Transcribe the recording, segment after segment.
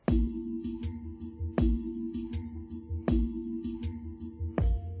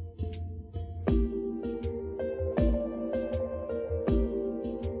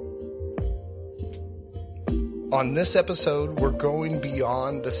On this episode, we're going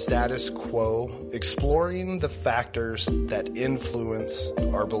beyond the status quo, exploring the factors that influence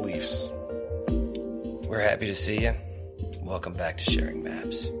our beliefs. We're happy to see you. Welcome back to Sharing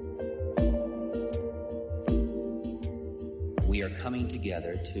Maps. We are coming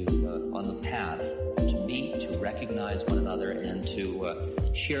together to on the path to meet, to recognize one another, and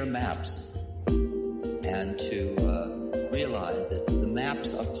to share maps, and to realize that the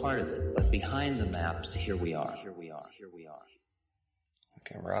maps are part of it, but behind the maps, here we are.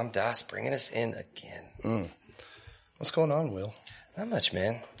 Okay, Ram Dass bringing us in again. What's going on, Will? Not much,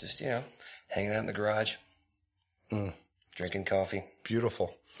 man. Just, hanging out in the garage, drinking coffee.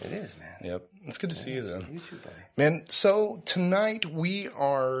 Beautiful. It is, man. Yep. It's good to see you then. You too, buddy. Man, so tonight we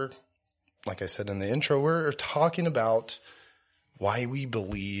are, like I said in the intro, we're talking about why we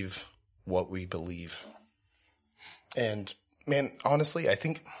believe what we believe. And man, honestly, I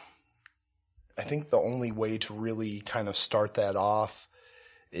think the only way to really kind of start that off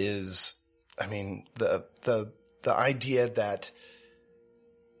is, the idea that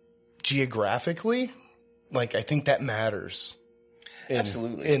geographically, like, I think that matters.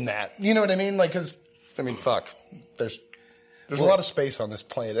 Absolutely. In that. You know what I mean? Like, cause, fuck. There's a lot of space on this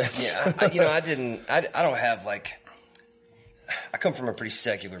planet. Yeah. I don't have, I come from a pretty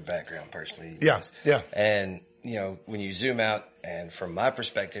secular background personally. Yeah. Yeah. And, when you zoom out, and from my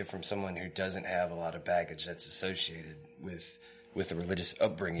perspective, from someone who doesn't have a lot of baggage that's associated with the religious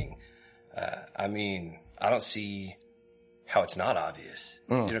upbringing, I don't see how it's not obvious.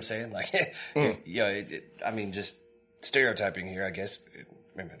 You know what I'm saying? Just stereotyping here, I guess,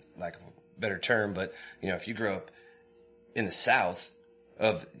 maybe lack of a better term, but, if you grow up in the South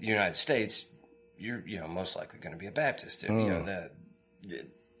of the United States, you're, most likely going to be a Baptist.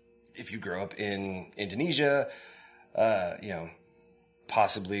 If you grow up in Indonesia,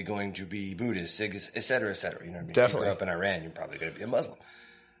 possibly going to be Buddhist, et cetera, et cetera. You know what I mean? Definitely. If you grow up in Iran, you're probably going to be a Muslim.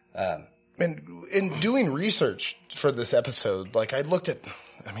 And in doing research for this episode, I looked at,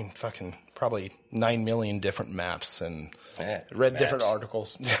 fucking probably 9 million different maps and read different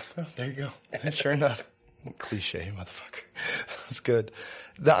articles. There you go. Sure enough. Cliche, motherfucker. That's good.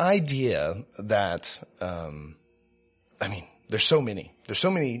 The idea that, there's so many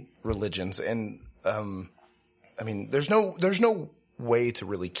religions, and, there's no way to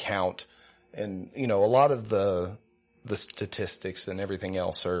really count. And, a lot of the statistics and everything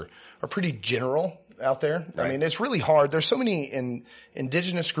else are pretty general out there. Right. It's really hard. There's so many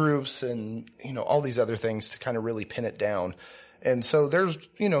indigenous groups and, all these other things to kind of really pin it down. And so there's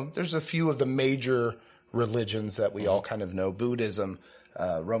a few of the major religions that we all kind of know: Buddhism,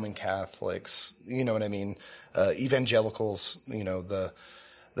 Roman Catholics, evangelicals, the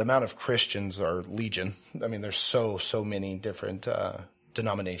amount of Christians are legion. There's so many different,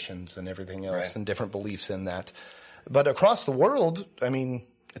 denominations and everything else, right, and different beliefs in that. But across the world,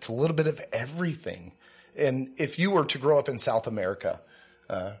 it's a little bit of everything. And if you were to grow up in South America,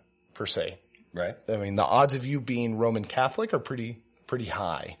 per se, right, the odds of you being Roman Catholic are pretty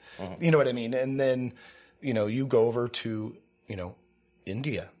high. Mm-hmm. You know what I mean? And then, you go over to,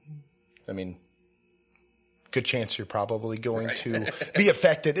 India. Good chance you're probably going to be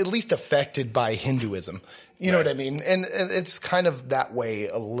at least affected by Hinduism. You know what I mean? And it's kind of that way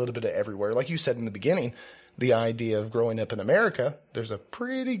a little bit of everywhere. Like you said in the beginning, the idea of growing up in America, there's a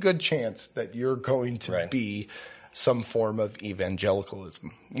pretty good chance that you're going to be some form of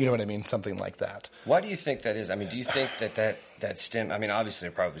evangelicalism. You know what I mean? Something like that. Why do you think that is? Do you think that stem, obviously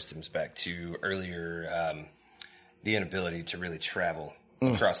it probably stems back to earlier, the inability to really travel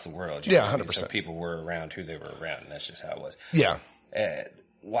across the world. 100%. So people were around who they were around, and that's just how it was. Yeah.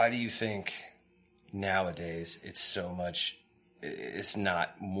 Why do you think nowadays it's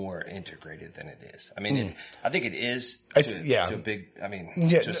not more integrated than it is? I think it is to a big,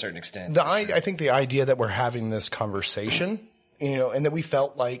 to a certain extent. I think the idea that we're having this conversation, and that we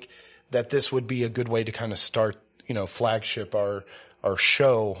felt like that this would be a good way to kind of start, flagship our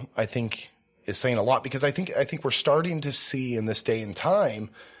show, I think is saying a lot, because I think we're starting to see in this day and time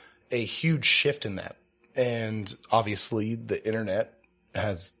a huge shift in that. And obviously the internet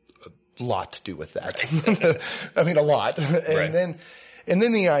has a lot to do with that. A lot. And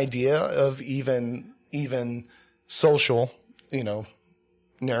then the idea of even social,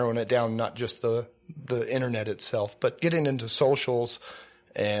 narrowing it down, not just the internet itself, but getting into socials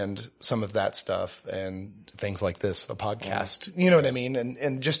and some of that stuff and things like this, a podcast, you know what I mean?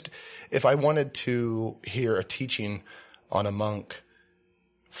 And just, if I wanted to hear a teaching on a monk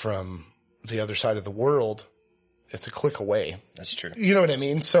from the other side of the world, it's a click away. That's true. You know what I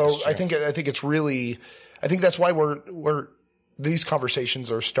mean? So I think it's really, I think that's why we're these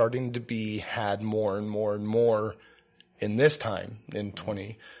conversations are starting to be had more and more and more in this time in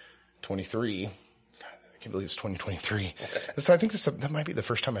 2023. God, I can't believe it's 2023. So I think that might be the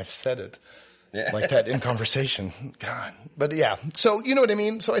first time I've said it. Yeah. Like that in conversation. God. But yeah. So you know what I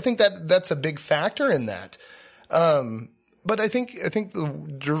mean? So I think that's a big factor in that. But I think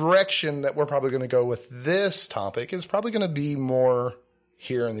the direction that we're probably going to go with this topic is probably going to be more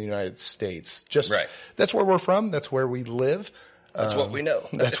here in the United States. Just right. That's where we're from. That's where we live. That's what we know.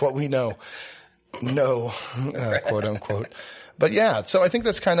 That's what we know. No, quote unquote. But yeah, so I think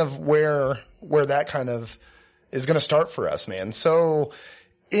that's kind of where that kind of is going to start for us, man. So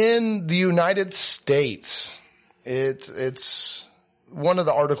in the United States, it's one of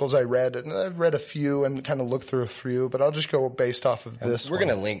the articles I read, and I've read a few and kind of looked through a few, but I'll just go based off of this. We're going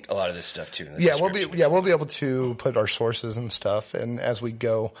to link a lot of this stuff too. We'll be able to put our sources and stuff and as we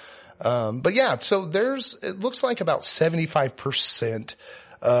go. But yeah, so it looks like about 75%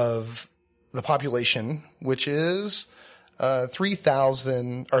 of the population, which is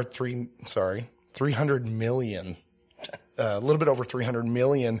 300 million. A little bit over 300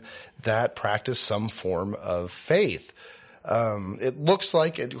 million that practice some form of faith. It looks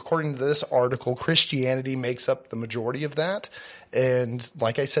like, according to this article, Christianity makes up the majority of that. And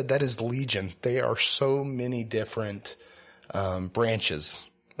like I said, that is legion. They are so many different branches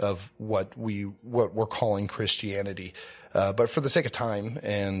of what we're calling Christianity. But for the sake of time,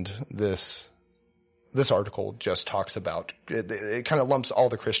 and this article just talks about it kind of lumps all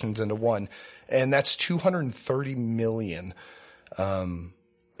the Christians into one. And that's 230 million of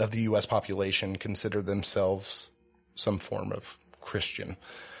the U.S. population consider themselves some form of Christian.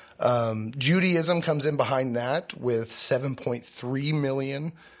 Judaism comes in behind that with 7.3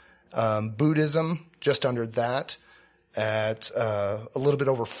 million. Buddhism, just under that, at a little bit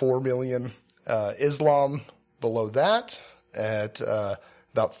over 4 million. Islam, below that, at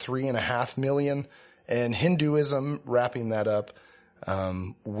about 3.5 million. And Hinduism, wrapping that up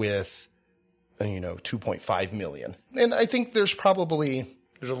with 2.5 million. And I think there's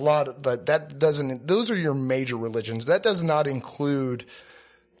a lot of that doesn't, those are your major religions. That does not include,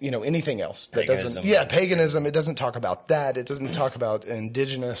 anything else. That paganism. Paganism. It doesn't talk about that. It doesn't talk about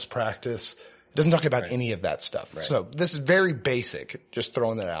indigenous practice. It doesn't talk about any of that stuff. Right. So this is very basic, just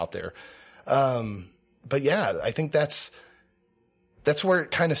throwing that out there. But yeah, I think that's where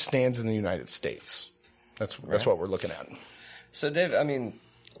it kind of stands in the United States. That's what we're looking at. So Dave,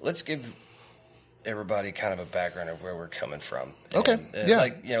 let's give everybody kind of a background of where we're coming from. Okay.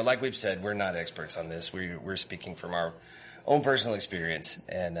 And like we've said, we're not experts on this. We're speaking from our own personal experience,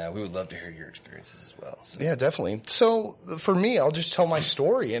 and we would love to hear your experiences as well. So. Yeah, definitely. So for me, I'll just tell my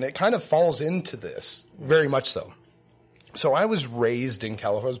story, and it kind of falls into this, very much so. So I was raised in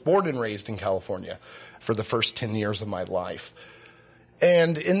California. I was born and raised in California for the first 10 years of my life.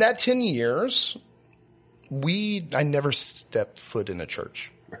 And in that 10 years, I never stepped foot in a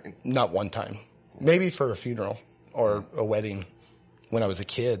church. Right. Not one time. Maybe for a funeral or a wedding when I was a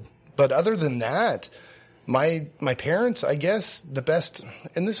kid. But other than that, my parents, I guess, the best,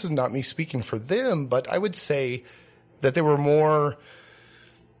 and this is not me speaking for them, but I would say that they were more,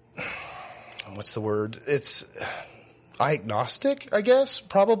 what's the word? It's agnostic, I guess,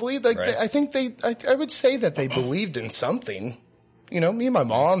 probably. Like right. I would say that they believed in something. Me and my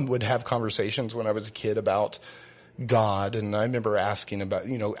mom would have conversations when I was a kid about God, and I remember asking about,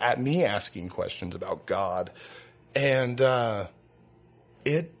 asking questions about God, and that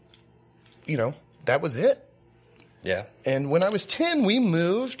was it. Yeah. And when I was 10, we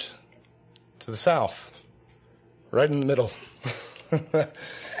moved to the South, right in the middle.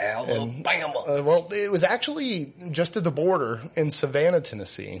 Alabama. Well, it was actually just at the border in Savannah,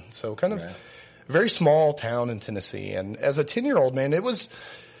 Tennessee, so kind of. Right. Very small town in Tennessee. And as a 10-year-old, man, it was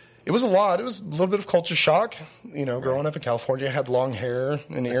a lot. It was a little bit of culture shock. Growing up in California, I had long hair,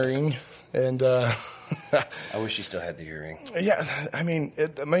 an earring, and I wish you still had the earring. Yeah,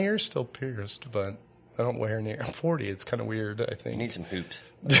 my ear's still pierced, but I don't wear any. I'm 40. It's kind of weird, I think. You need some hoops.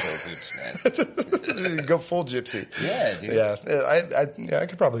 Hoops, man. Go full gypsy. Yeah, dude. Yeah, I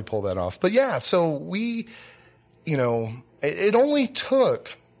could probably pull that off. But yeah, so we, it only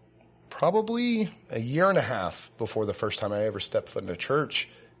took probably a year and a half before the first time I ever stepped foot in a church,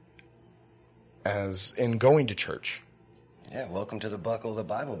 as in going to church. Yeah, welcome to the buckle of the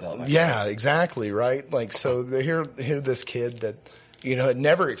Bible Belt. Yeah, exactly, right? Like, so here this kid that, had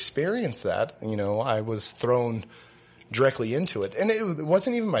never experienced that. I was thrown directly into it. And it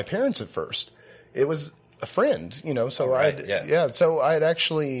wasn't even my parents at first. It was a friend, so so I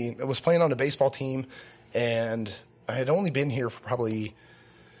was playing on a baseball team, and I had only been here for probably,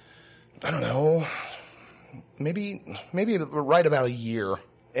 I don't know, maybe right about a year,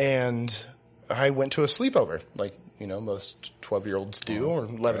 and I went to a sleepover, like, most 12-year-olds do, or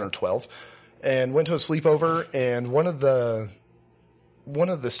 11 or 12, and went to a sleepover, and one of the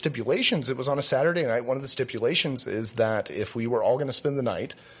stipulations, it was on a Saturday night, one of the stipulations is that if we were all going to spend the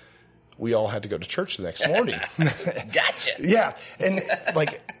night, we all had to go to church the next morning. Gotcha. Yeah. And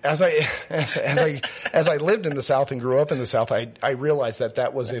like, as I lived in the South and grew up in the South, I realized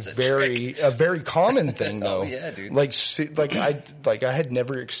that was a very common thing though. Oh yeah, dude. I had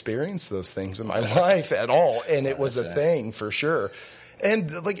never experienced those things in my life at all. And it was a thing for sure.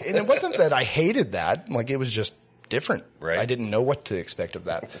 And it wasn't that I hated that. Like, it was just different. Right. I didn't know what to expect of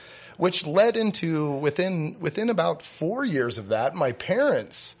that, which led into within about 4 years of that, my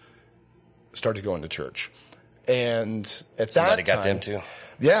parents started going to church. And at Somebody that time, got them too.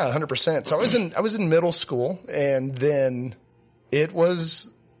 Yeah, 100%. So I was in middle school, and then it was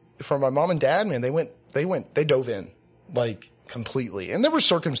for my mom and dad, man, they dove in like completely. And there were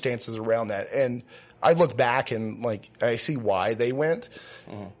circumstances around that. And I look back and like, I see why they went,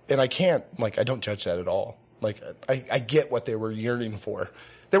 and I don't judge that at all. Like, I get what they were yearning for.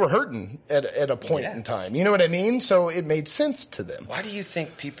 They were hurting at a point in time. You know what I mean? So it made sense to them. Why do you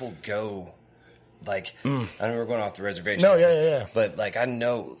think people go, like, I know we're going off the reservation. No, yeah. But, like, I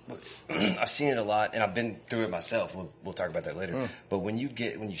know, I've seen it a lot, and I've been through it myself. We'll talk about that later. But when you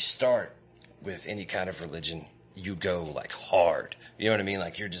start with any kind of religion, you go, like, hard. You know what I mean?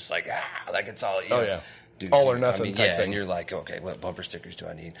 Like, you're just like, like it's all, yeah. Dude, all or nothing type thing. And you're like, okay, what bumper stickers do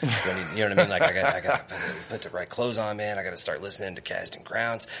I need? You know what I mean? Like, I got to put the right clothes on, man. I got to start listening to Casting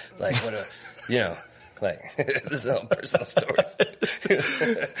Crowns. Like, like, this is all personal stories.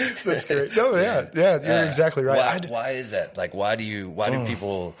 That's great. No, yeah, you're exactly right. Why is that? Like, why do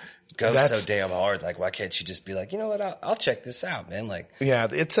people go so damn hard? Like, why can't you just be like, you know what? I'll check this out, man. Like, yeah,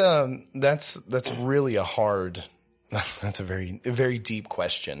 it's that's really a hard. That's a very, very deep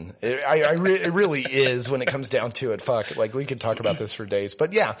question. It really is when it comes down to it. Fuck, like we could talk about this for days,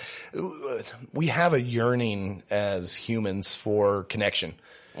 but yeah, we have a yearning as humans for connection,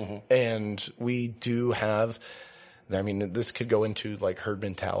 and we do have. I mean, this could go into like herd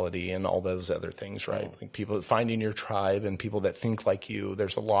mentality and all those other things, right? Like people finding your tribe and people that think like you.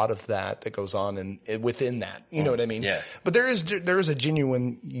 There's a lot of that goes on and within that. You know what I mean? Yeah. But there is a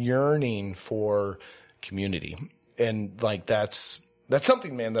genuine yearning for community. And like, that's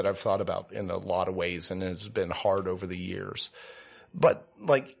something, man, that I've thought about in a lot of ways and has been hard over the years. But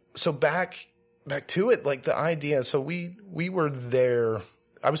like, so back to it, like the idea. So we were there.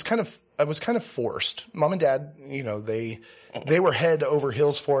 I was kind of forced. Mom and dad, they were head over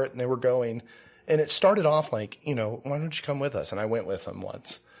heels for it and they were going, and it started off like, why don't you come with us? And I went with them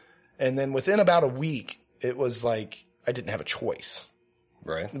once. And then within about a week, it was like, I didn't have a choice.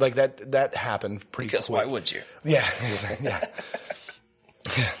 Right. Like that happened pretty quick. Because why would you? Yeah. Yeah.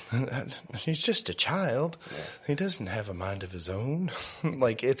 He's just a child. Yeah. He doesn't have a mind of his own.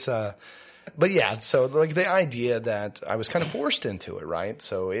 Like but yeah, so like the idea that I was kind of forced into it, right?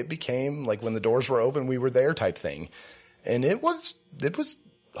 So it became like when the doors were open, we were there type thing. And it was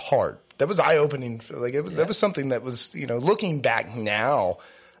hard. That was eye opening. Like that was something that was, looking back now,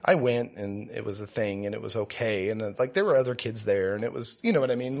 I went and it was a thing and it was okay. And like there were other kids there and it was, you know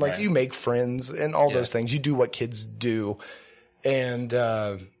what I mean? Like you make friends and all those things. You do what kids do. And,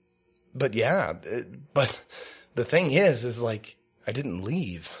 but the thing is like, I didn't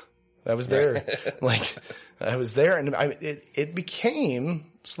leave. I was there. Like I was there and it became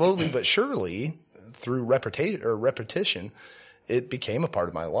slowly but surely through repetition, it became a part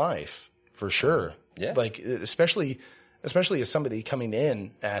of my life for sure. Yeah. Like especially as somebody coming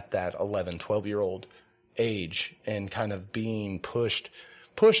in at that 11, 12-year-old age and kind of being pushed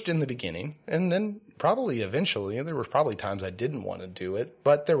in the beginning. And then probably eventually, there were probably times I didn't want to do it,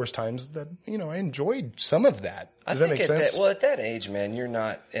 but there was times that, I enjoyed some of that. Does that make sense? At that age, man, you're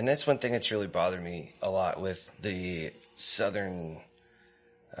not, and that's one thing that's really bothered me a lot with the Southern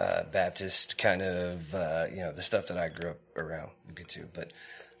Baptist kind of, the stuff that I grew up around. We'll get to, but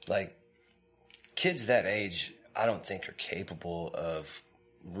like kids that age, I don't think are capable of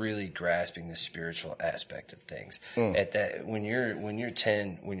really grasping the spiritual aspect of things. At that, when you're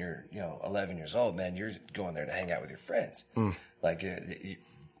 10, when you're 11 years old, man, you're going there to hang out with your friends. Like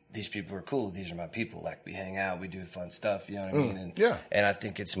these people are cool. These are my people. Like we hang out, we do fun stuff. You know what I mean? And I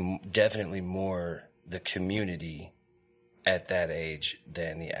think it's definitely more the community at that age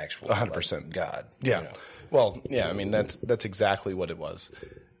than the actual 100% like, God. Yeah. Well, yeah. I mean, that's exactly what it was.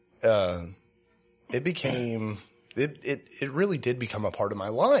 It became, it really did become a part of my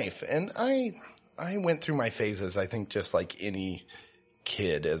life. And I went through my phases, I think just like any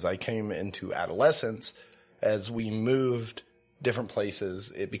kid, as I came into adolescence as we moved different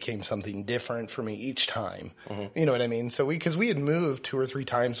places, it became something different for me each time. Mm-hmm. You know what I mean? So because we had moved 2 or 3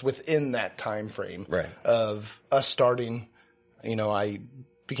 times within that time frame of us starting, I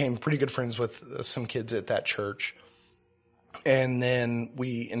became pretty good friends with some kids at that church. And then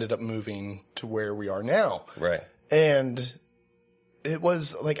we ended up moving to where we are now. Right. And it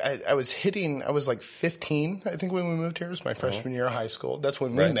was like, I was like 15, I think, when we moved here. It was my freshman year of high school. That's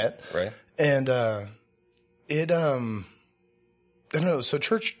when we met. Right. And, I don't know. So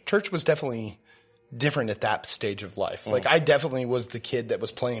church was definitely different at that stage of life. Like, I definitely was the kid that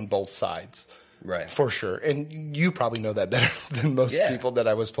was playing both sides. Right. For sure. And you probably know that better than most people, that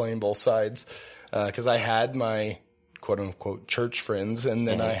I was playing both sides. 'Cause I had my quote unquote church friends, and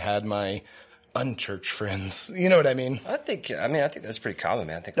then I had my unchurched friends. You know what I mean? I think that's pretty common,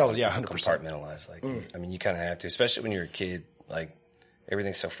 man. I think 100%. Compartmentalize. Like, I mean, you kind of have to, especially when you're a kid. Like,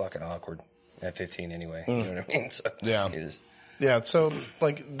 everything's so fucking awkward at 15 anyway. You know what I mean? So, yeah. It is. Yeah. So,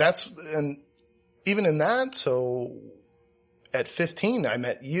 like, and even in that, so at 15, I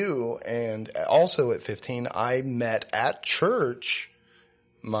met you, and also at 15, I met at church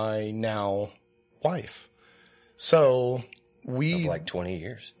my now wife. So of like 20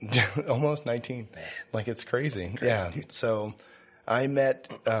 years. Almost 19. Man. Like, it's crazy. Yeah. Dude. So I met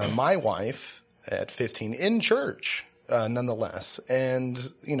my wife at 15 in church, nonetheless. And,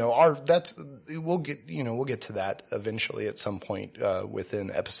 we'll get to that eventually at some point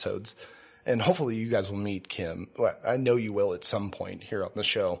within episodes. And hopefully you guys will meet Kim. Well, I know you will at some point here on the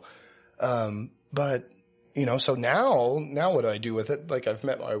show. But, so now what do I do with it? Like, I've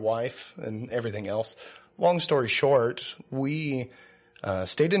met my wife and everything else. Long story short, we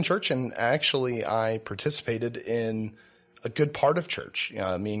stayed in church, and actually I participated in a good part of church.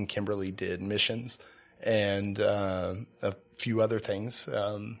 Me and Kimberly did missions and a few other things.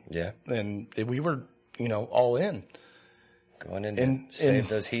 And we were, all in. Going in and save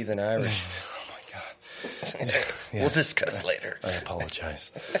those heathen Irish. Oh, my God. We'll discuss later. I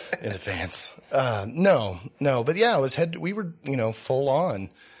apologize in advance. No, but yeah, we were, full on,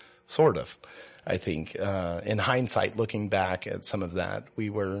 sort of. I think, in hindsight, looking back at some of that,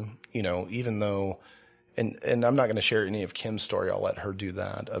 we were, even though, and I'm not going to share any of Kim's story. I'll let her do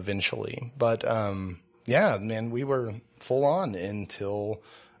that eventually. But, yeah, man, we were full on until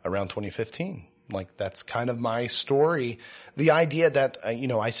around 2015. Like, that's kind of my story. The idea that,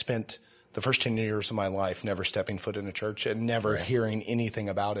 I spent the first 10 years of my life never stepping foot in a church and never hearing anything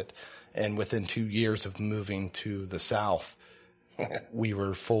about it. And within 2 years of moving to the South, we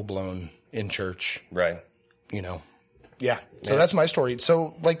were full blown in church. Right. Yeah. So that's my story.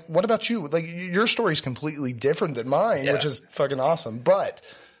 So, like, what about you? Like, your story is completely different than mine, which is fucking awesome. But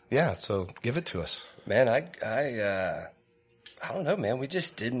yeah, so give it to us. Man, I don't know, man. We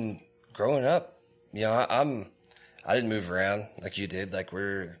just didn't, growing up, I didn't move around like you did. Like,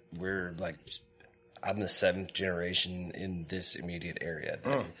 we're like, I'm the 7th generation in this immediate area.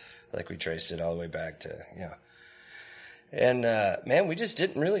 Like, we traced it all the way back to, And, man, we just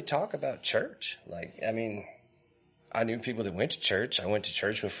didn't really talk about church. Like, I mean, I knew people that went to church. I went to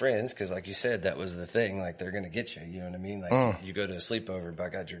church with friends because, like you said, that was the thing. Like, they're going to get you. You know what I mean? Like, you go to a sleepover, by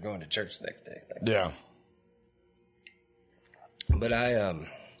God, you're going to church the next day. Like, yeah. But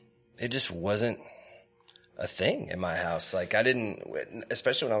it just wasn't a thing in my house. Like, I didn't,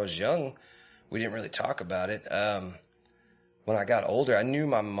 especially when I was young, we didn't really talk about it. When I got older, I knew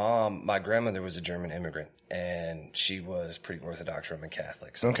my grandmother was a German immigrant, and she was pretty Orthodox Roman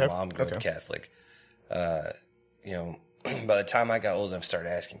Catholic. So my mom grew up Catholic. By the time I got old enough,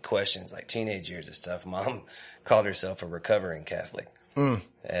 started asking questions, like teenage years and stuff, Mom called herself a recovering Catholic.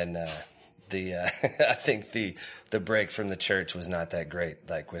 And I think the break from the church was not that great,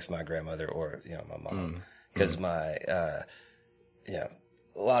 like with my grandmother or, my mom. Because a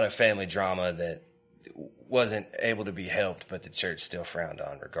lot of family drama that wasn't able to be helped, but the church still frowned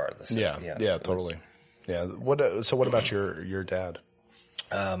on regardless. Yeah, totally. Yeah. What about your dad?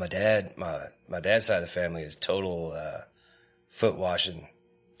 My dad's side of the family is total foot washing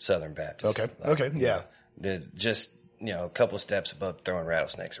Southern Baptist. Okay. Yeah. Just a couple steps above throwing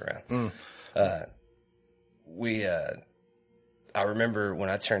rattlesnakes around. I remember when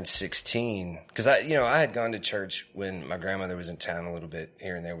I turned 16, because I had gone to church when my grandmother was in town a little bit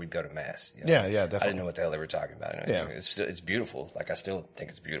here and there. We'd go to mass. Yeah, definitely. I didn't know what the hell they were talking about. It's beautiful. Like, I still think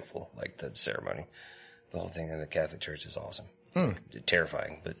it's beautiful. Like, the ceremony, the whole thing in the Catholic Church is awesome.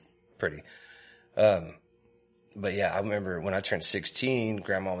 Terrifying, but pretty. But yeah, I remember when I turned 16,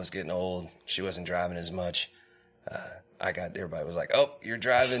 Grandma was getting old. She wasn't driving as much. Everybody was like, "Oh, you're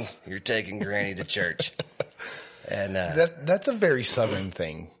driving. You're taking Granny to church." And that's a very Southern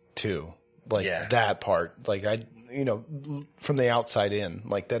thing too. Like that part, like from the outside in,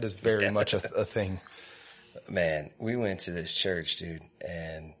 like that is very much a thing. Man, we went to this church, dude,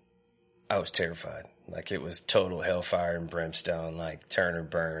 and I was terrified. Like it was total hellfire and brimstone, like turn or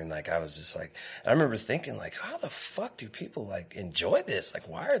burn. Like I was just like, I remember thinking like, how the fuck do people like enjoy this? Like,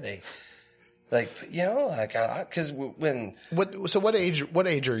 why are they like, like, cause when. What age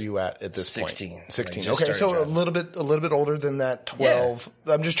are you at this 16. point? 16. Like, okay. So driving. a little bit older than that 12.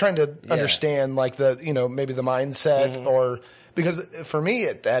 Yeah. I'm just trying to understand like maybe the mindset or because for me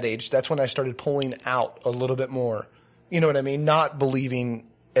at that age, that's when I started pulling out a little bit more. You know what I mean? Not believing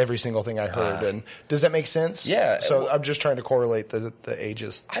every single thing I heard. And does that make sense? Yeah. So I'm just trying to correlate the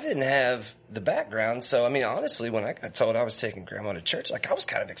ages. I didn't have the background. So, I mean, honestly, when I got told I was taking grandma to church, like I was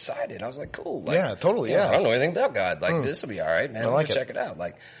kind of excited. I was like, cool. Like, yeah, totally. Yeah. I don't know anything about God. Like this will be all right, man. I check it out.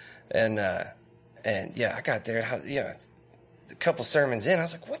 Like, and yeah, I got there, a couple sermons in, I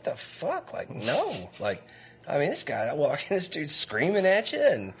was like, what the fuck? Like, no, like, I mean, I walk in, this dude's screaming at you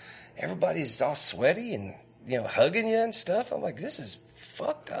and everybody's all sweaty and, hugging you and stuff. I'm like, this is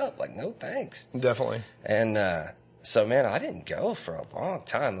fucked up. Like, no thanks. Definitely. And, so man, I didn't go for a long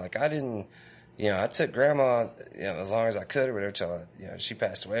time. Like I didn't, I took grandma, as long as I could or whatever till, she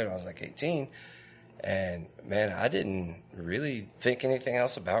passed away when I was like 18. And man, I didn't really think anything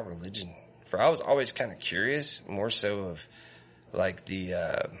else about religion. I was always kind of curious, more so of like the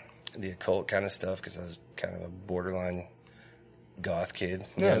occult kind of stuff, because I was kind of a borderline goth kid.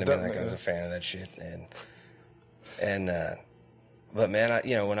 You know what I mean? Like I was a fan of that shit. But man,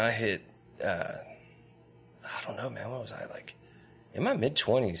 when I hit, I don't know, man, what was I like? In my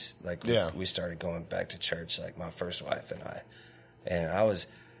mid-20s, like we started going back to church, like my first wife and I. And I was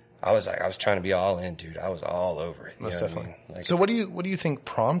trying to be all in, dude. I was all over it. Most definitely. What I mean? Like, so what do you think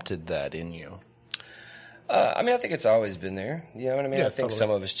prompted that in you? I mean, I think it's always been there. You know what I mean? Yeah, I think totally.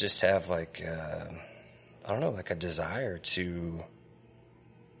 some of us just have like, I don't know, like a desire to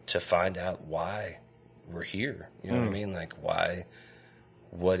find out why we're here. You know what I mean? Like why,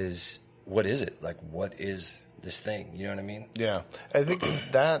 what is it? Like what is this thing? You know what I mean? Yeah. I think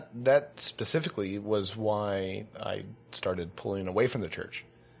that specifically was why I started pulling away from the church,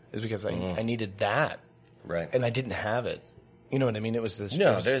 is because I needed that. Right. And I didn't have it. You know what I mean? It was this.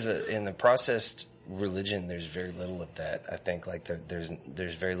 No, in the processed religion, there's very little of that. I think like there's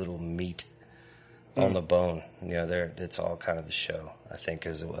very little meat on the bone. It's all kind of the show, I think,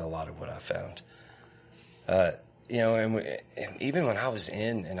 is a lot of what I found. And even when I was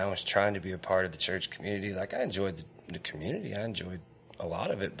in and I was trying to be a part of the church community, like I enjoyed the community. I enjoyed a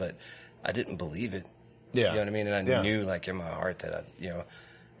lot of it, but I didn't believe it. Yeah. You know what I mean? And I knew like in my heart that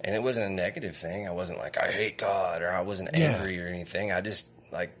and it wasn't a negative thing. I wasn't like, I hate God, or I wasn't angry or anything. I just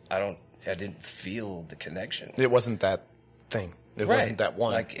like, I didn't feel the connection. It wasn't that thing. It wasn't that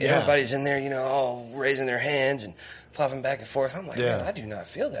one. Like everybody's in there, all raising their hands and flopping back and forth. I'm like, man, I do not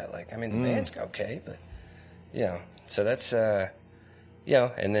feel that. Like, I mean, the band's okay, but so that's, and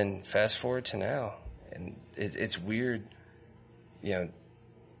then fast forward to now, and it's weird,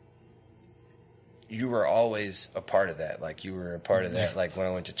 you were always a part of that. Like you were a part of that, like when I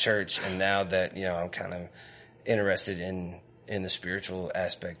went to church, and now that, I'm kind of interested in the spiritual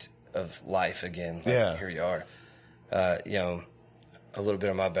aspect of life again. Like here you are, a little bit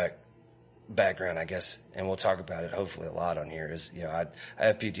of my background, I guess, and we'll talk about it hopefully a lot on here is, I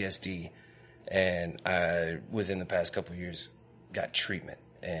have PTSD, and I, within the past couple of years, got treatment,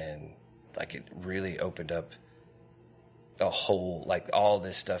 and like it really opened up a whole, like all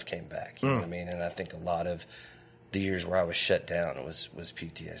this stuff came back, you know what I mean? And I think a lot of the years where I was shut down was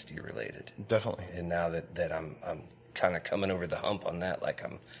PTSD related. Definitely. And now that I'm kind of coming over the hump on that, like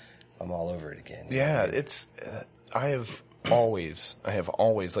I'm all over it again. Yeah, it's, I have always,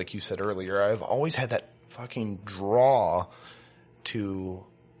 like you said earlier, I've always had that fucking draw to,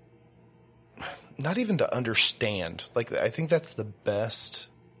 not even to understand. Like, I think that's the best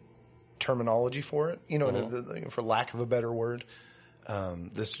terminology for it, for lack of a better word.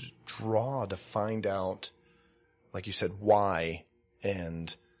 This draw to find out, like you said, why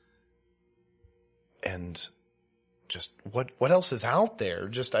and just what else is out there.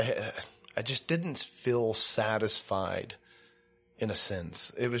 I just didn't feel satisfied in a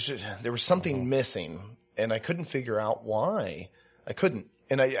sense. It was just, there was something missing, and I couldn't figure out why. I couldn't.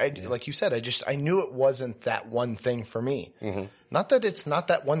 And I like you said, I knew it wasn't that one thing for me. Mm-hmm. Not that it's not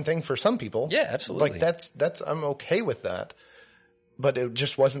that one thing for some people. Yeah, absolutely. Like that's, I'm okay with that, but it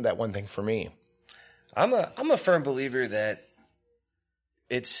just wasn't that one thing for me. I'm a firm believer that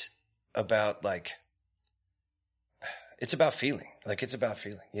it's about it's about feeling. Like it's about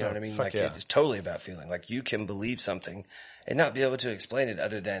feeling. You know what I mean? Like it's totally about feeling. Like you can believe something and not be able to explain it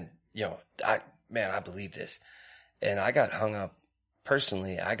other than I believe this. And I got hung up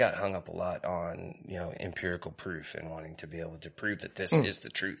a lot on, empirical proof and wanting to be able to prove that this is the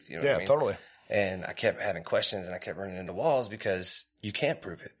truth. You know what I mean? Totally. And I kept having questions and I kept running into walls because you can't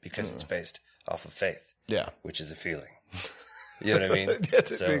prove it because it's based off of faith. Yeah. Which is a feeling. You know what I mean?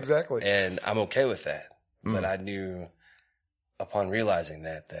 Exactly. And I'm okay with that. But I knew upon realizing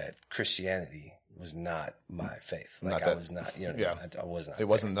that Christianity was not my faith. Like I was not, I was not. It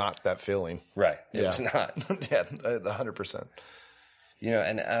wasn't not that feeling. Right. It was not. 100%.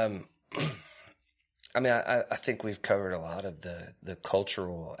 And, I think we've covered a lot of the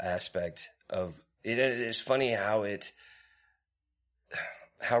cultural aspect of it. It's funny how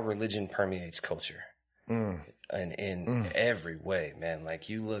religion permeates culture. And in every way, man. Like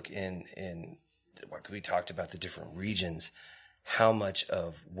you look in what we talked about, the different regions, how much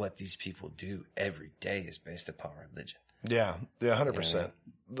of what these people do every day is based upon religion. Yeah, 100%.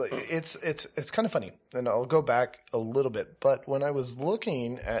 It's kind of funny, and I'll go back a little bit. But when I was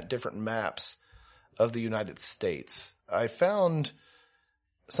looking at different maps of the United States, I found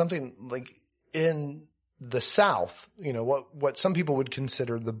something like in the South, what some people would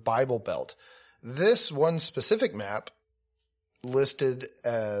consider the Bible Belt. This one specific map listed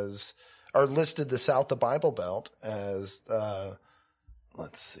the South, the Bible Belt as, the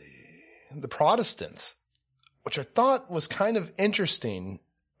Protestants, which I thought was kind of interesting.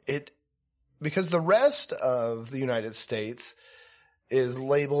 Because the rest of the United States is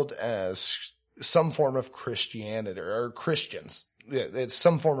labeled as some form of Christianity or Christians. Yeah, it's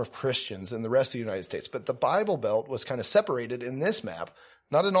some form of Christians in the rest of the United States. But the Bible Belt was kind of separated in this map,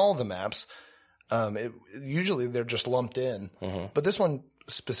 not in all the maps. Usually they're just lumped in, but this one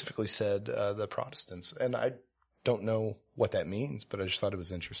specifically said the Protestants, and I don't know what that means, but I just thought it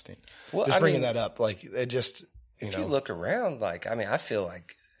was interesting. Well, just bringing that up, like it just if you look around, I feel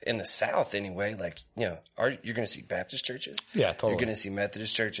like in the South anyway, you're going to see Baptist churches. Yeah, totally. You're going to see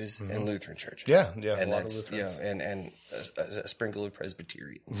Methodist churches and Lutheran churches. Yeah. And that's, and a sprinkle of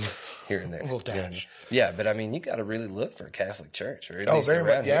Presbyterian here and there. A little dash. Yeah, but you got to really look for a Catholic church or at least very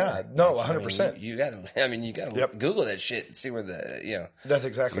around much. Yeah. here. No, 100%. You got to Google that shit and see where That's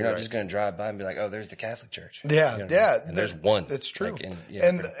exactly right. You're not just going to drive by and be like, oh, there's the Catholic church. Yeah. And there's one. That's true.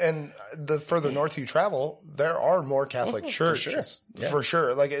 And the further north you travel, there are more Catholic churches. For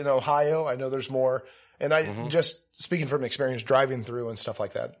sure. Like in Ohio, I know there's more. And I just speaking from experience driving through and stuff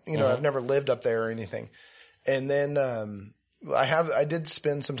like that, I've never lived up there or anything. And then, I did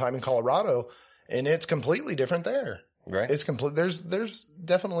spend some time in Colorado and it's completely different there. Right. It's there's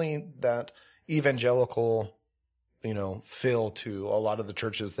definitely that evangelical, feel to a lot of the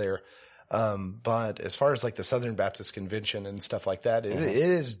churches there. But as far as like the Southern Baptist Convention and stuff like that, it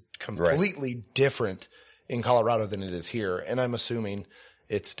is completely different in Colorado than it is here. And I'm assuming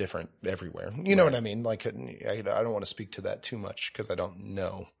it's different everywhere. You know what I mean? Like, I don't want to speak to that too much because I don't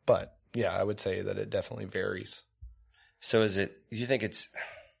know. But yeah, I would say that it definitely varies. So do you think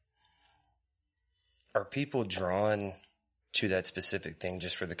are people drawn to that specific thing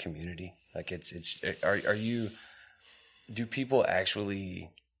just for the community? Like do people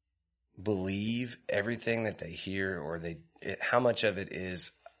actually believe everything that they hear, or how much of it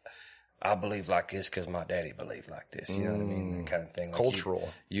is, I believe like this because my daddy believed like this, you know what I mean? That kind of thing. Like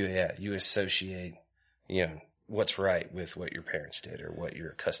cultural. You associate, what's right with what your parents did or what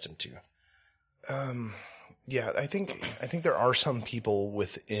you're accustomed to. Yeah, I think there are some people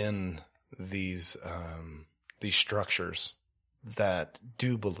within these structures that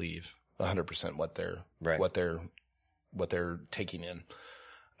do believe 100% what they're taking in.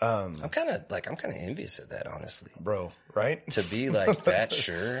 I'm kind of envious of that, honestly, bro. Right? To be like that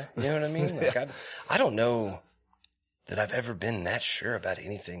sure, you know what I mean? Like I don't know that I've ever been that sure about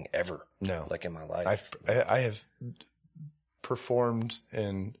anything ever. No, like in my life, I have performed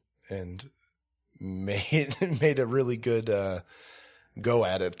and made a really good go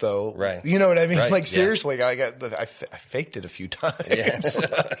at it though. Right. You know what I mean? Right. Like seriously, I faked it a few times. Yeah.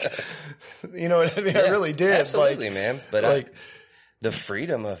 You know what I mean? Yeah, I really did. Absolutely, man. But the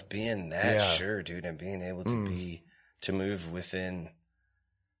freedom of being that sure, dude, and being able to move within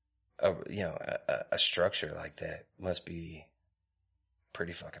a structure like that must be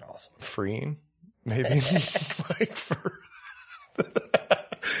pretty fucking awesome. Freeing, maybe. Like for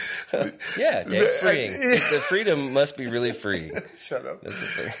yeah, Dave, freeing. The freedom must be really free. Shut up. That's the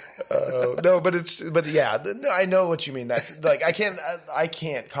thing. No, but yeah, I know what you mean. That like I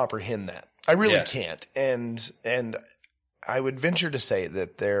can't comprehend that. I really can't. And I would venture to say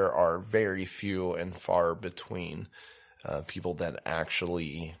that there are very few and far between people that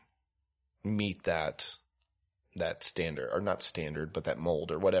actually meet that that standard, or not standard, but that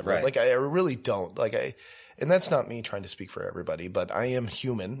mold or whatever. Right. Like I really don't and that's not me trying to speak for everybody, but I am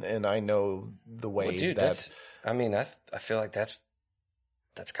human and I know the way Well, dude, that, I feel like that's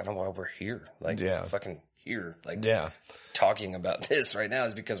kind of why we're here. Like, fucking here. Like, talking about this right now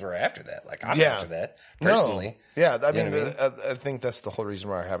is because we're after that. Like, I'm after that personally. No. Yeah. I mean, I I think that's the whole reason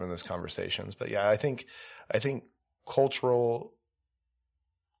why we're having these conversations, but yeah, I think cultural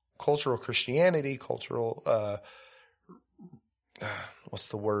Christianity, what's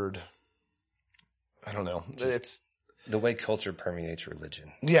the word? I don't know. It's the way culture permeates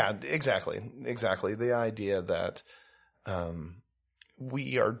religion. Yeah, exactly. The idea that,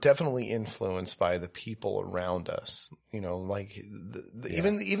 we are definitely influenced by the people around us, like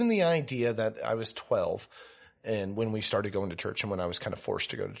even the idea that I was 12 and when we started going to church and when I was kind of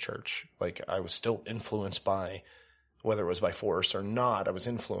forced to go to church, like I was still influenced by, whether it was by force or not, I was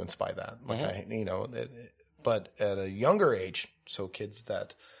influenced by that. Like but at a younger age, so kids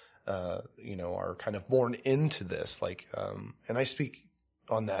that, are kind of born into this, like, and I speak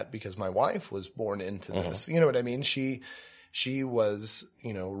on that because my wife was born into this, you know what I mean? She was,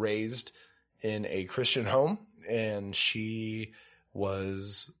 raised in a Christian home and she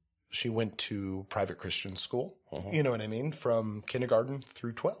went to private Christian school, you know what I mean? From kindergarten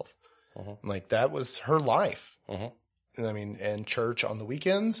through 12. Like that was her life. I mean, and church on the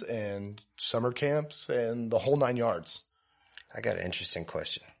weekends and summer camps and the whole 9 yards. I got an interesting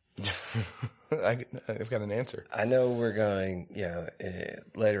question. I've got an answer. I know we're going,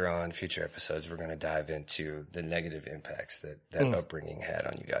 later on, future episodes, we're going to dive into the negative impacts that upbringing had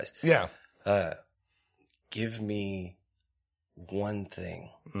on you guys. Yeah. Give me one thing,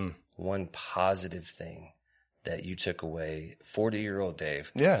 one positive thing that you took away, 40-year-old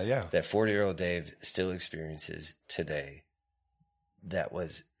Dave. Yeah. That 40-year-old Dave still experiences today that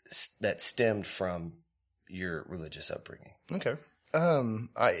stemmed from your religious upbringing. Okay.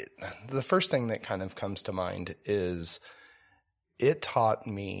 The first thing that kind of comes to mind is it taught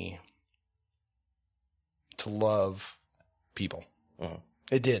me to love people.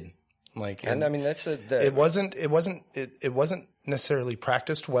 It did. Like, and I mean, it wasn't necessarily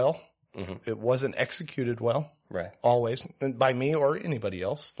practiced well. It wasn't executed well. Right. Always by me or anybody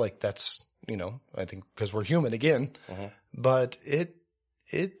else. Like that's, I think because we're human again, but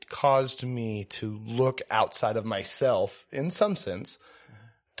it caused me to look outside of myself in some sense,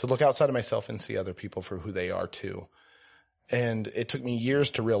 to look outside of myself and see other people for who they are too. And it took me years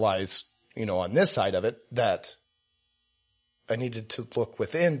to realize, on this side of it, that I needed to look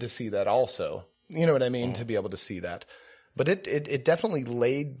within to see that also. You know what I mean? To be able to see that. But it definitely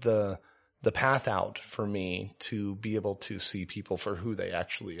laid the path out for me to be able to see people for who they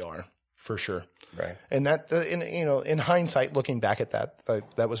actually are. For sure. Right. And that, in hindsight, looking back at that,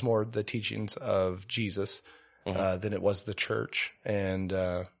 that was more the teachings of Jesus, than it was the church. And,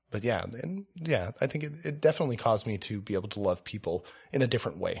 but yeah, I think it definitely caused me to be able to love people in a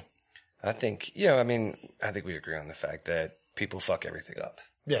different way. I think, I think we agree on the fact that people fuck everything up.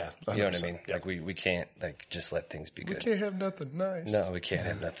 Yeah. 100%. You know what I mean? Yeah. Like we can't just let things be good. We can't have nothing nice. No, we can't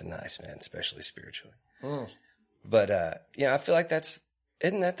have nothing nice, man, especially spiritually. But, I feel like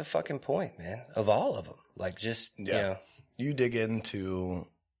isn't that the fucking point, man, of all of them? Like just, you dig into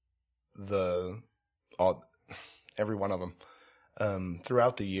every one of them.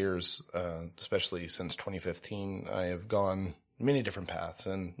 Throughout the years, especially since 2015, I have gone many different paths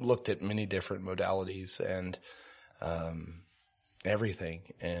and looked at many different modalities and, everything.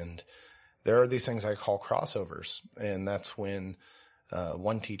 And there are these things I call crossovers. And that's when,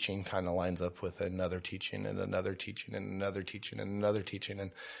 one teaching kind of lines up with another teaching and another teaching and another teaching and another teaching.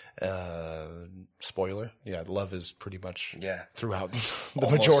 And, spoiler. Yeah. Love is pretty much throughout the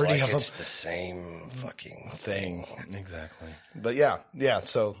almost majority like of them. It's the same fucking thing. Exactly. But yeah.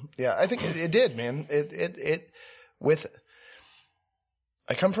 So yeah, I think it did, man.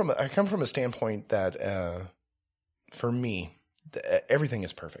 I come from a standpoint that, for me, everything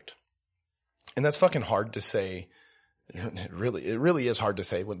is perfect. And that's fucking hard to say. It really is hard to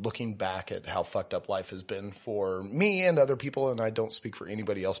say when looking back at how fucked up life has been for me and other people. And I don't speak for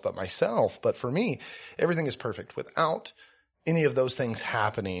anybody else but myself. But for me, everything is perfect without any of those things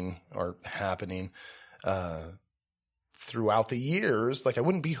happening throughout the years. Like I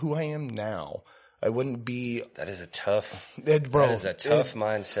wouldn't be who I am now. I wouldn't be. That is a tough,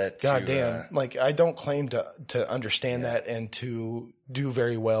 mindset. Goddamn. Like I don't claim to understand that and to do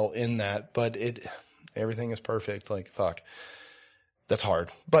very well in that, but everything is perfect. Like, fuck. That's hard.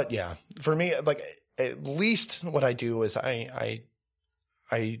 But yeah, for me, like, at least what I do is I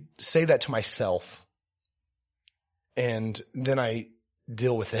say that to myself and then I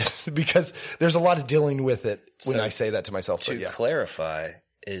deal with it because there's a lot of dealing with it when I say that to myself. To clarify,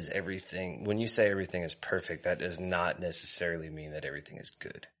 is everything, when you say everything is perfect, that does not necessarily mean that everything is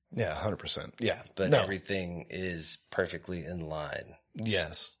good. Yeah, 100%. Yeah. But everything is perfectly in line.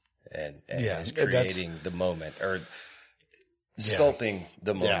 Yes. And is creating the moment or sculpting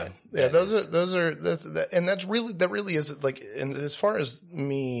the moment. Yeah. And that really is like, and as far as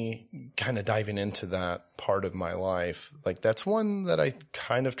me kind of diving into that part of my life, like that's one that I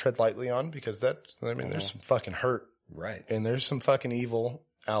kind of tread lightly on because there's some fucking hurt. Right. And there's some fucking evil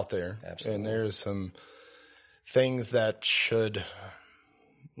out there. Absolutely. And there's some things that should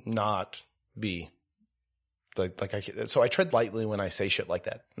not be. So I tread lightly when I say shit like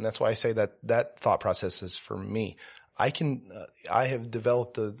that. And that's why I say that thought process is for me. I have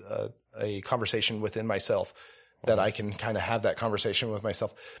developed a conversation within myself that I can kind of have that conversation with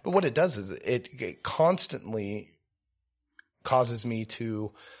myself. But what it does is it constantly causes me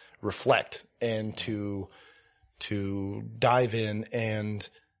to reflect and to dive in and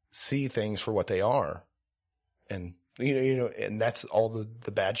see things for what they are. And, and that's all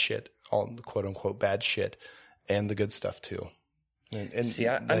the bad shit, all the quote unquote bad shit and the good stuff too. And see,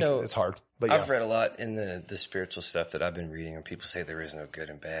 I know it's hard, but I've read a lot in the spiritual stuff that I've been reading and people say there is no good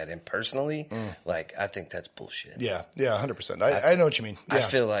and bad. And personally, I think that's bullshit. Yeah. Yeah. 100%. I know what you mean. Yeah. I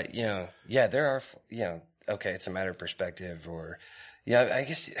feel like, there are, okay, it's a matter of perspective or, I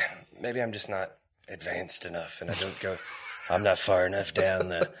guess maybe I'm just not advanced enough and I don't go, I'm not far enough down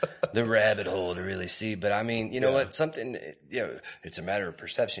the rabbit hole to really see. But I mean, you know what? Something, it's a matter of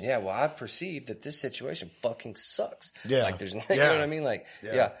perception. Yeah. Well, I perceive that this situation fucking sucks. Yeah. Like there's, you know what I mean? Like,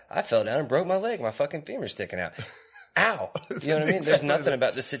 I fell down and broke my leg. My fucking femur's sticking out. Ow. You know what I mean? There's nothing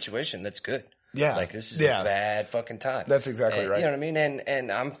about this situation that's good. Yeah. Like this is a bad fucking time. That's exactly right. You know what I mean?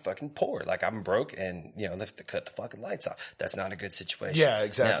 And I'm fucking poor. Like I'm broke and, they have to cut the fucking lights off. That's not a good situation. Yeah,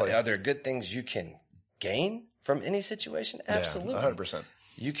 exactly. Now, are there good things you can gain from any situation? Absolutely. 100%.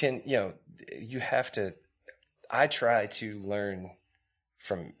 You can, you have to, I try to learn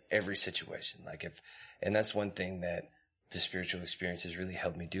from every situation. And that's one thing that the spiritual experience has really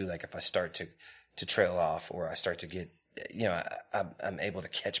helped me do. Like if I start to trail off or I start to get, I'm able to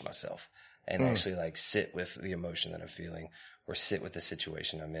catch myself and actually sit with the emotion that I'm feeling or sit with the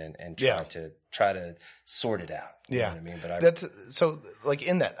situation I'm in and try to sort it out. You know what I mean? But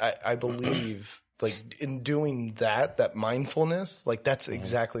in that, I believe in doing that mindfulness, that's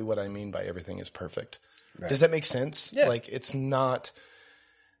exactly what I mean by everything is perfect. Right. Does that make sense? Yeah. It's not,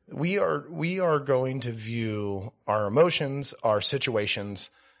 we are going to view our emotions, our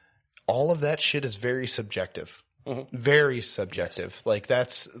situations, all of that shit is very subjective. Mm-hmm. Very subjective.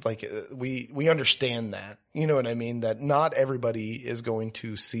 Yes. We understand that. You know what I mean? That not everybody is going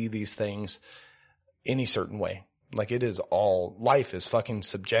to see these things any certain way. Life is fucking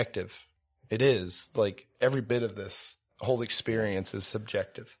subjective. It is. Every bit of this whole experience is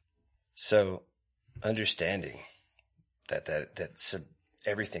subjective. So understanding that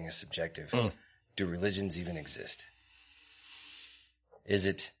everything is subjective. Do religions even exist? Is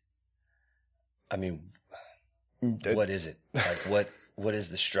it, what is it? What is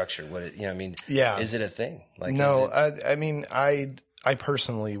the structure? Is it a thing? No, I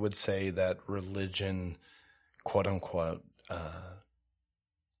personally would say that religion, quote unquote,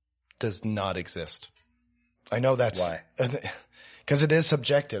 does not exist. I know that's why. Because it is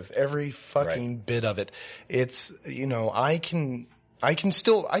subjective. Every fucking bit of it. It's, I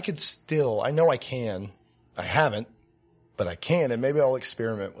haven't, but I can, and maybe I'll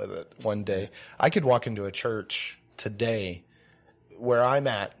experiment with it one day. I could walk into a church today where I'm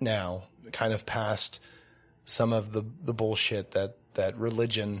at now, kind of past some of the bullshit that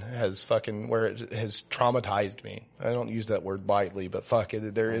religion has where it has traumatized me. I don't use that word lightly, but fuck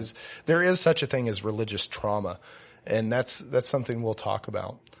it. There is such a thing as religious trauma. And that's something we'll talk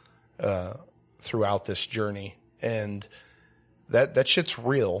about, throughout this journey. And that shit's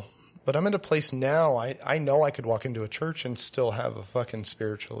real. But I'm in a place now, I know I could walk into a church and still have a fucking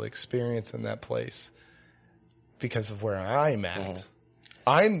spiritual experience in that place because of where I'm at.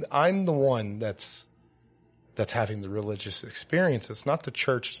 Mm-hmm. I'm the one that's having the religious experience. It's not the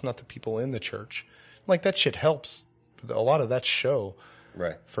church. It's not the people in the church. That shit helps. But a lot of that show.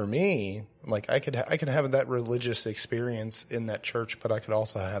 Right. For me, I could have that religious experience in that church, but I could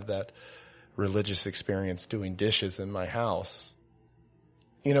also have that religious experience doing dishes in my house.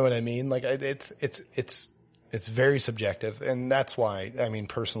 You know what I mean? It's very subjective, and that's why,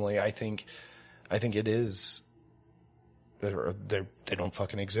 personally, I think it is, they don't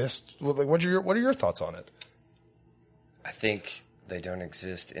fucking exist. Well, what are your thoughts on it? I think they don't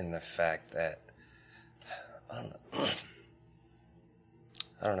exist in the fact that, I don't know.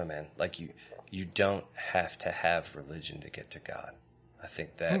 I don't know, man. Like you don't have to have religion to get to God. I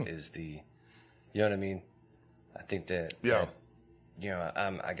think that is you know what I mean? I think that,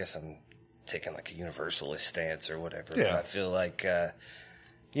 I guess I'm taking like a universalist stance or whatever, but I feel like, I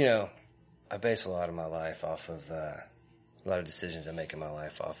base a lot of my life off of, a lot of decisions I make in my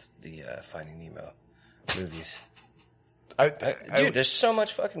life off the, Finding Nemo movies. Dude, there's so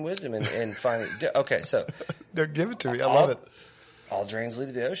much fucking wisdom in Finding, okay, so. Give it to me. I love it. All drains lead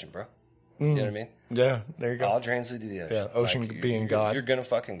to the ocean, bro. You know what I mean? Yeah, there you go. All drains lead to the ocean. Yeah, ocean like, being God. You're gonna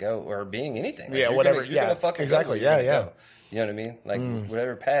fucking go, or being anything. Like, whatever. You're gonna fucking exactly. go. Go. You know what I mean? Like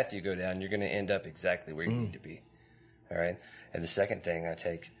whatever path you go down, you're gonna end up exactly where you need to be. All right. And the second thing I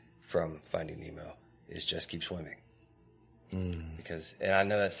take from Finding Nemo is just keep swimming. Because, and I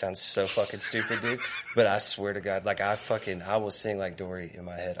know that sounds so fucking stupid, dude, but I swear to God, like I will sing like Dory in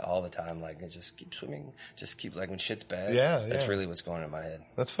my head all the time. Like, just keep swimming. Just keep, like when shit's bad. Yeah. That's really what's going on in my head.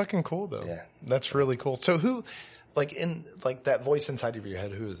 That's fucking cool though. Yeah. That's really cool. So who, like that voice inside of your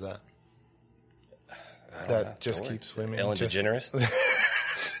head, who is that? That just keeps swimming. Ellen DeGeneres?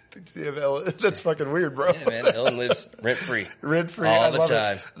 That's fucking weird, bro. Yeah, man. Ellen lives rent free. All the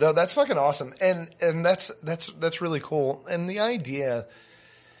time. No, that's fucking awesome. And that's really cool. And the idea,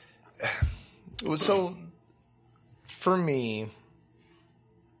 so for me,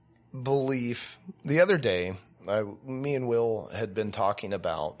 belief, the other day, me and Will had been talking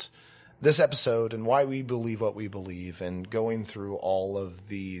about this episode and why we believe what we believe and going through all of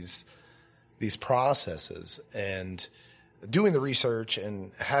these processes and doing the research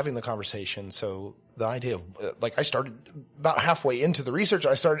and having the conversation. So the idea of, like, I started about halfway into the research,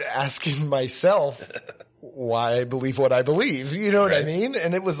 I started asking myself why I believe what I believe. You know what I mean?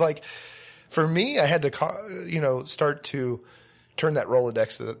 And it was like, for me, I had to, start to turn that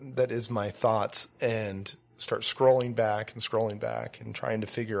Rolodex that is my thoughts and start scrolling back and trying to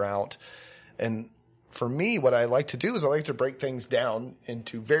figure out. And for me, what I like to do is I like to break things down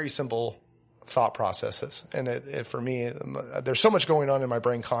into very simple thought processes. And for me, there's so much going on in my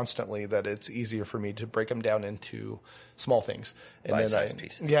brain constantly that it's easier for me to break them down into small things. And bite-sized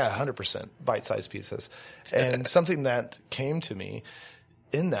pieces. Yeah, 100% bite-sized pieces. And something that came to me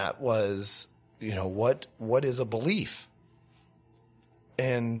in that was, what is a belief?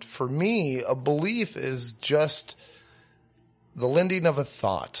 And for me, a belief is just the lending of a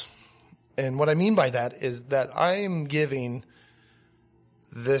thought. And what I mean by that is that I am giving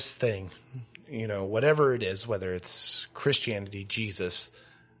this thing, whatever it is, whether it's Christianity, Jesus,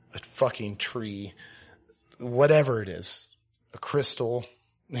 a fucking tree, whatever it is, a crystal,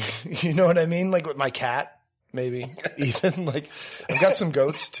 you know what I mean? Like with my cat, maybe even like I've got some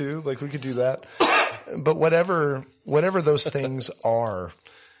goats too. Like we could do that, but whatever those things are,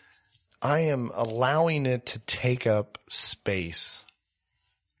 I am allowing it to take up space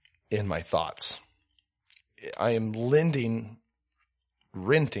in my thoughts. I am renting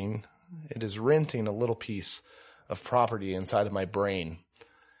a little piece of property inside of my brain.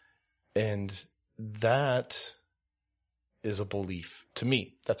 And that is a belief to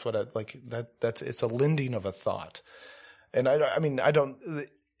me. That's what I like. It's a lending of a thought. And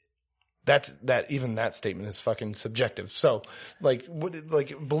even that statement is fucking subjective. So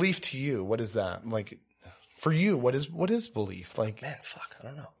belief to you, what is that? Like for you, what is belief? Like, man, fuck, I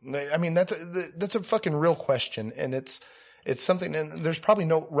don't know. I mean, that's a fucking real question. And it's something, and there's probably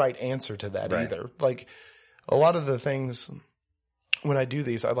no right answer to that either. Like a lot of the things when I do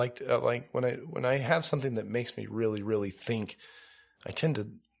these, I like when I have something that makes me really, really think, I tend to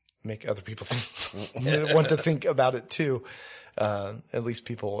make other people think, want to think about it too. At least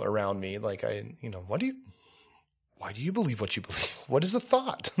people around me, like why do you believe what you believe? What is a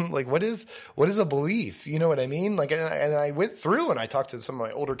thought? Like what is a belief? You know what I mean? Like, and I went through and I talked to some of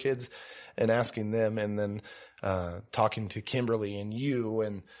my older kids and asking them, and then talking to Kimberly and you,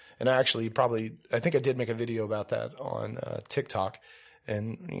 and I actually I think I did make a video about that on TikTok.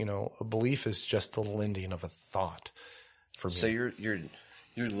 And a belief is just the lending of a thought for me. So you're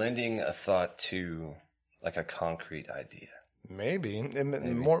lending a thought to like a concrete idea. Maybe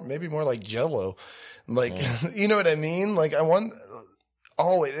more like Jell-O, like you know what I mean? Like I want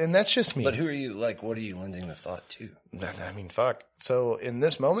always, and that's just me. But who are you? Like, what are you lending the thought to? I mean, fuck. So in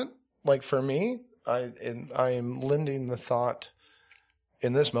this moment, like for me, I am lending the thought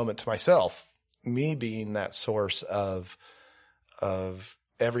in this moment to myself, me being that source of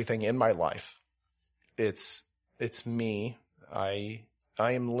everything in my life. It's me. I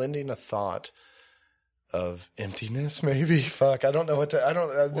am lending a thought of emptiness, maybe. Fuck, I don't know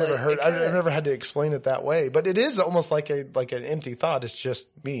I've never had to explain it that way, but it is almost like an empty thought. It's just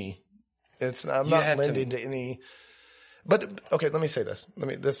me. I'm not lending to any. But okay, let me say this.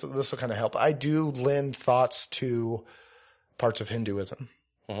 This will kind of help. I do lend thoughts to parts of Hinduism.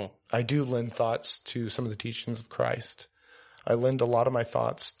 Mm-hmm. I do lend thoughts to some of the teachings of Christ. I lend a lot of my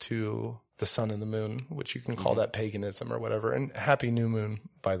thoughts to the sun and the moon, which you can call that paganism or whatever. And happy new moon,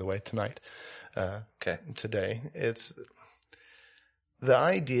 by the way, tonight. Today. It's the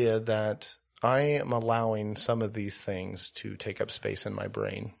idea that I am allowing some of these things to take up space in my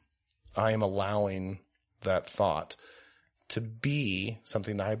brain. I am allowing that thought to be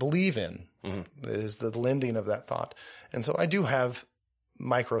something that I believe in. Is the lending of that thought. And so I do have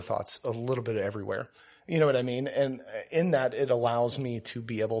micro thoughts a little bit everywhere. You know what I mean? And in that, it allows me to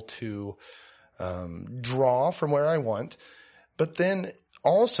be able to draw from where I want. But then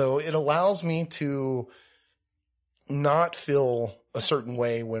also it allows me to not feel a certain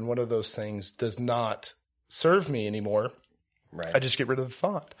way when one of those things does not serve me anymore. Right. I just get rid of the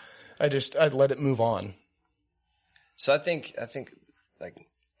thought. I let it move on. So I think like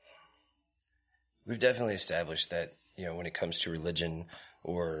we've definitely established that, you know, when it comes to religion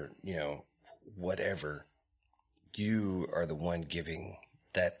or, you know, whatever, you are the one giving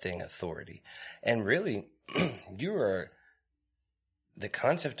that thing authority. And really, you are the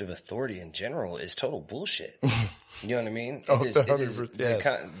concept of authority in general is total bullshit. You know what I mean?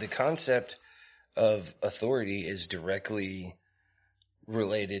 The concept of authority is directly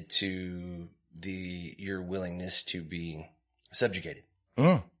related to your willingness to be subjugated,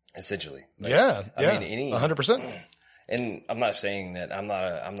 essentially. Like, I mean, 100%. And I'm not saying that I'm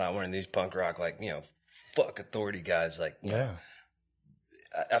not one of these punk rock, like, you know, fuck authority guys. Like, you know,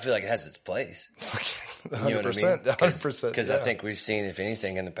 I feel like it has its place. 100%. You know what I mean? 100%. Because I think we've seen, if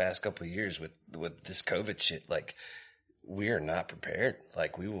anything, in the past couple of years with this COVID shit, like, we are not prepared.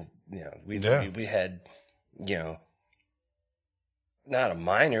 Like, we will, you know, we had, you know, not a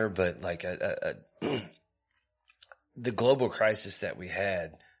minor, but like the global crisis that we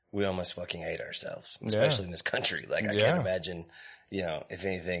had, we almost fucking hate ourselves, especially in this country. Like, I can't imagine, you know, if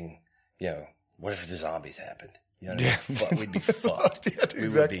anything, you know, what if the zombies happened? You know what I mean? We'd be fucked.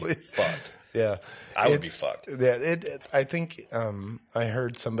 Exactly. We would be fucked. Yeah. I would be fucked. Yeah. I think, I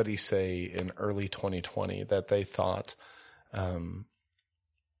heard somebody say in early 2020 that they thought,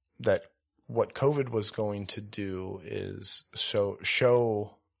 that what COVID was going to do is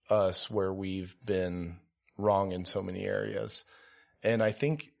show us where we've been wrong in so many areas. And I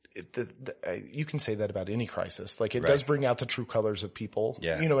think you can say that about any crisis. Like, it does bring out the true colors of people.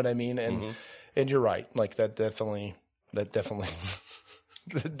 Yeah. You know what I mean? And, and you're right. Like, that definitely that definitely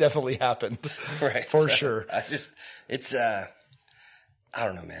happened. Right. For sure. It's I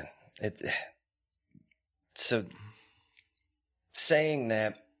don't know, man. So saying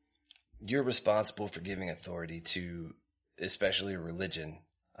that you're responsible for giving authority to, especially a religion,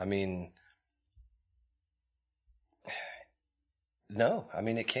 I mean, no, I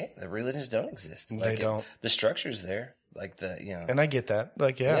mean, it can't. The religions don't exist. Like, they don't. The structure's there. Like, you know. And I get that.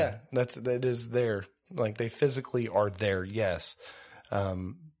 Like, that is there. Like, they physically are there. Yes.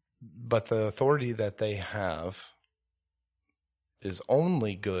 But the authority that they have is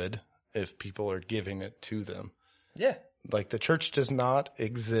only good if people are giving it to them. Yeah. Like, the church does not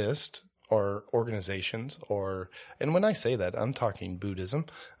exist, or organizations, and when I say that, I'm talking Buddhism,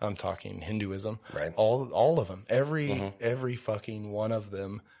 I'm talking Hinduism, right? All of them, every fucking one of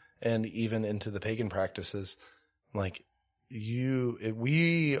them, and even into the pagan practices. Like,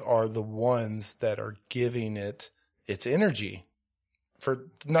 we are the ones that are giving it its energy. For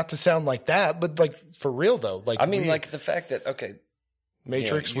not to sound like that, but like, for real though. Like, I mean, like the fact that, okay,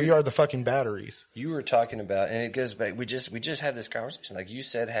 Matrix, we are the fucking batteries. You were talking about, and it goes back, we just had this conversation. Like, you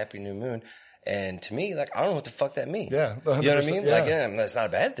said Happy New Moon, and to me, like, I don't know what the fuck that means. Yeah. You know what I mean? Yeah. Like, that's not a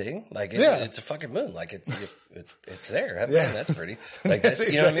bad thing. Like, it's a fucking moon. Like, it's there. Man, that's pretty. Like, that's,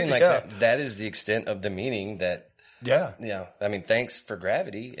 you know what I mean? Like, that is the extent of the meaning that, you know, I mean, thanks for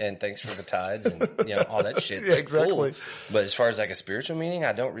gravity, and thanks for the tides, and, you know, all that shit. Exactly. Cool. But as far as like a spiritual meaning,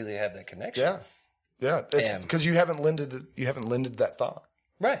 I don't really have that connection. Yeah. Yeah, it's because you haven't lended that thought.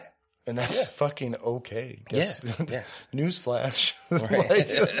 Right. And that's fucking okay. Yeah. Newsflash.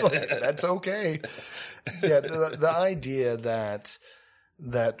 Right. like, that's okay. Yeah. The idea that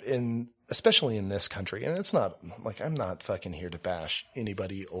especially in this country, and it's not like, I'm not fucking here to bash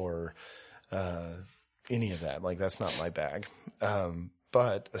anybody or, any of that. Like, that's not my bag.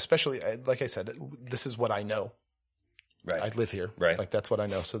 But especially, like I said, this is what I know. Right. I live here. Right. Like, that's what I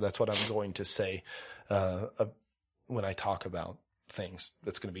know. So that's what I'm going to say, when I talk about things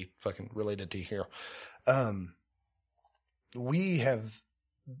that's going to be fucking related to here. We have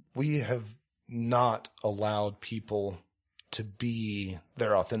not allowed people to be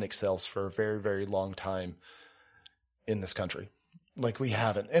their authentic selves for a very, very long time in this country. Like we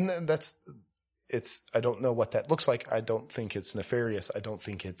haven't. And I don't know what that looks like. I don't think it's nefarious. I don't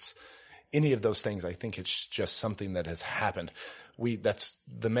think it's any of those things. I think it's just something that has happened. That's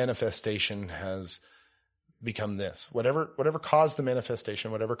the manifestation has become this. Whatever caused the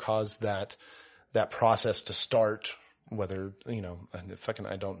manifestation, whatever caused that process to start, whether,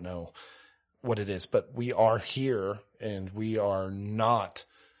 I don't know what it is, but we are here and we are not,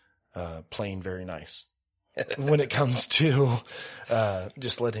 playing very nice when it comes to,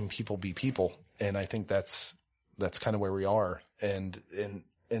 just letting people be people. And I think that's kind of where we are. And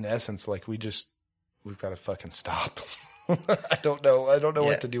in essence, like we've got to fucking stop. I don't know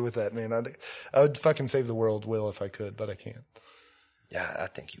what to do with that, man. I would fucking save the world, Will, if I could, but I can't. Yeah, I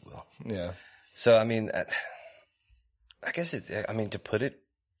think you will. Yeah. So, I mean, I guess to put it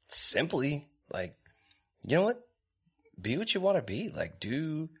simply, like, you know what? Be what you want to be. Like,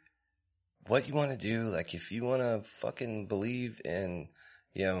 do what you want to do. Like, if you want to fucking believe in,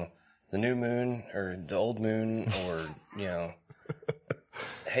 the new moon or the old moon or,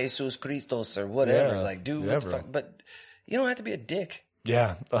 Jesus Christos or whatever, like, do what the fuck. But you don't have to be a dick.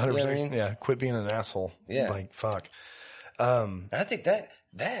 Yeah, 100%. You know what I mean? Yeah, quit being an asshole. Yeah. Like, fuck. I think that,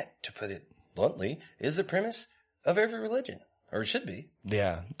 to put it bluntly, is the premise of every religion. Or it should be.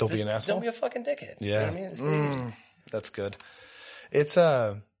 Yeah, don't be an asshole. Don't be a fucking dickhead. Yeah. You know what I mean? That's good. It's,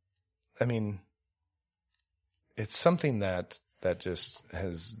 it's something that just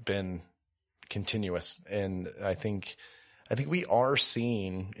has been continuous. And I think we are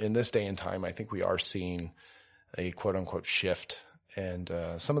seeing, in this day and time, I think we are seeing a quote unquote shift. And,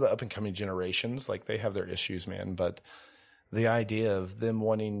 some of the up and coming generations, like they have their issues, man, but the idea of them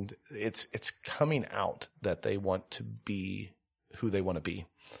wanting, it's coming out that they want to be who they want to be.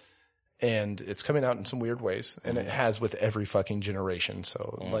 And it's coming out in some weird ways. And it has with every fucking generation.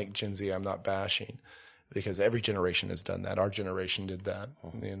 So like Gen Z, I'm not bashing because every generation has done that. Our generation did that.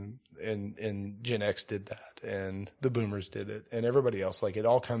 And Gen X did that. And the boomers did it. And everybody else, like it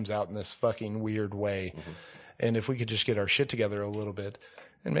all comes out in this fucking weird way. And if we could just get our shit together a little bit,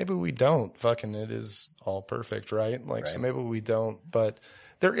 and maybe we don't, fucking it is all perfect, right? Like, so maybe we don't, but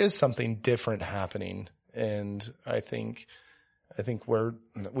there is something different happening. And I think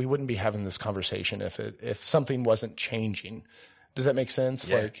we wouldn't be having this conversation if something wasn't changing. Does that make sense?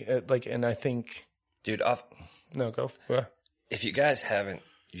 Yeah. And I think, dude, no, go. Yeah. If you guys haven't,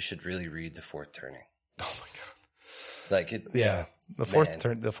 you should really read The Fourth Turning. Oh my God. Like it. Yeah. The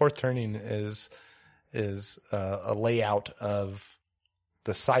fourth turning is a layout of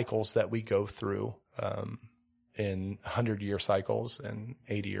the cycles that we go through, in 100-year cycles and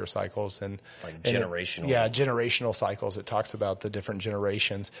 80-year cycles and like generational. Generational cycles. It talks about the different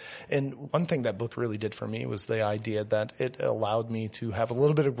generations. And one thing that book really did for me was the idea that it allowed me to have a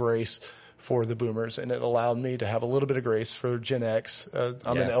little bit of grace for the boomers, and it allowed me to have a little bit of grace for Gen X.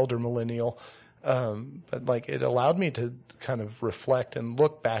 I'm an elder millennial. But like it allowed me to kind of reflect and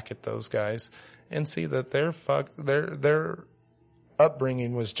look back at those guys and see that their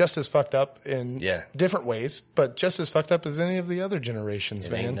upbringing was just as fucked up in different ways, but just as fucked up as any of the other generations,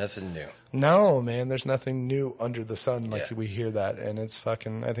 man. Ain't nothing new. No, man, there's nothing new under the sun. Like we hear that, and it's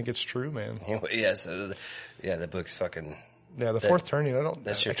fucking, I think it's true, man. Yeah. So the book's fucking. Yeah, the fourth turning. I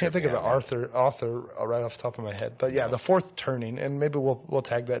can't think of the author right off the top of my head, but the fourth turning, and maybe we'll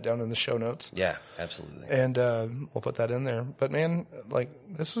tag that down in the show notes. Yeah, absolutely. And we'll put that in there. But man, like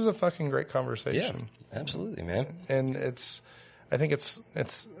this was a fucking great conversation. Yeah, absolutely, man. And I think it's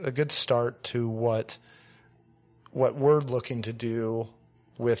a good start to what we're looking to do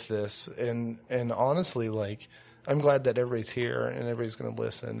with this. And honestly, like I'm glad that everybody's here and everybody's going to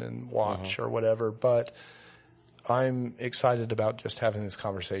listen and watch or whatever, but I'm excited about just having these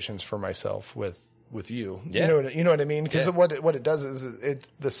conversations for myself with you. Yeah. You know what I mean? Because what it does is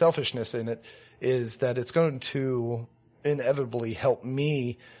the selfishness in it is that it's going to inevitably help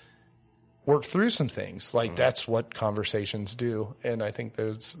me work through some things. Like that's what conversations do. And I think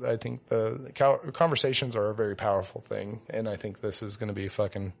the conversations are a very powerful thing. And I think this is going to be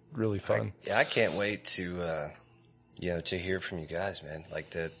fucking really fun. I can't wait to, to hear from you guys, man.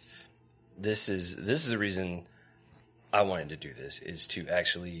 Like this is the reason I wanted to do this, is to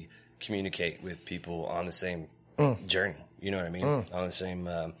actually communicate with people on the same journey. You know what I mean? On the same,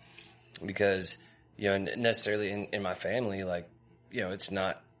 because, necessarily in my family, like,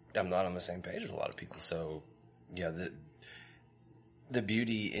 I'm not on the same page with a lot of people. So, the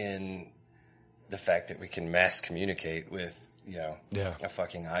beauty in the fact that we can mass communicate with, a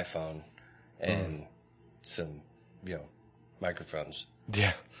fucking iPhone and some, microphones.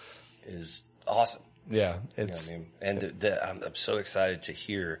 Yeah. Is awesome. Yeah. It's, and I'm so excited to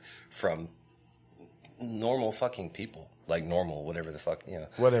hear from normal fucking people. Like normal, whatever the fuck, you know.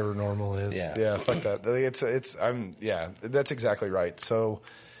 Whatever normal is. Yeah. Fuck that. That's exactly right. So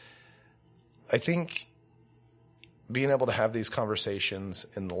I think being able to have these conversations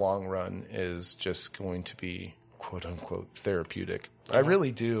in the long run is just going to be quote unquote therapeutic. I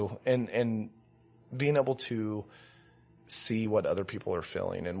really do. And being able to see what other people are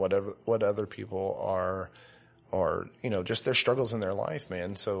feeling and what other people are, you know, just their struggles in their life,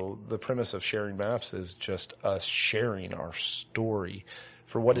 man. So the premise of sharing maps is just us sharing our story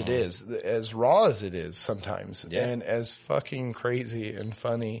for what it is, as raw as it is sometimes, and as fucking crazy and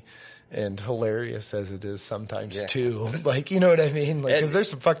funny and hilarious as it is sometimes too. Like, you know what I mean? Like, cause there's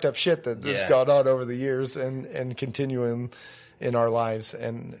some fucked up shit that's gone on over the years and continuing in our lives,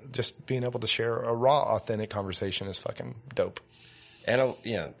 and just being able to share a raw, authentic conversation is fucking dope. And,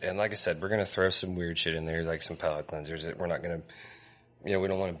 you know, and like I said, we're going to throw some weird shit in there, like some palate cleansers that we're not going to, you know, we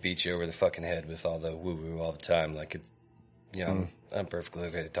don't want to beat you over the fucking head with all the woo-woo all the time. Like it's, you know, I'm perfectly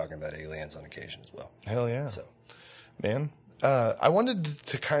okay talking about aliens on occasion as well. Hell yeah. So, man, I wanted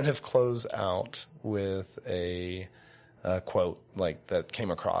to kind of close out with a quote like that came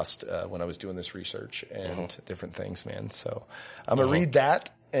across when I was doing this research and different things, man. So I'm going to read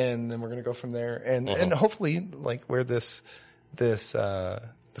that, and then we're going to go from there. And hopefully, like, where this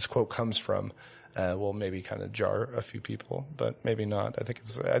quote comes from will maybe kind of jar a few people, but maybe not.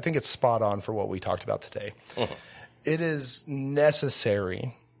 I think it's spot on for what we talked about today. It is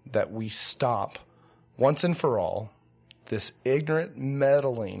necessary that we stop once and for all this ignorant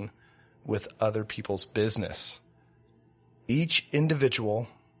meddling with other people's business. Each individual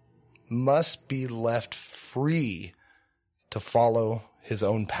must be left free to follow his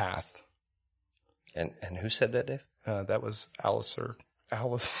own path. And who said that, Dave? That was Aleister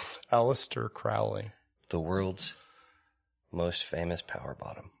Crowley. The world's most famous power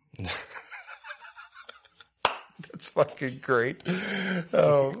bottom. That's fucking great.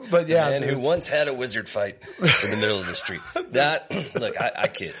 But yeah. Man who once had a wizard fight in the middle of the street. That, look, I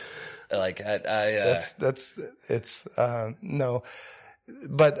kid. Like, no.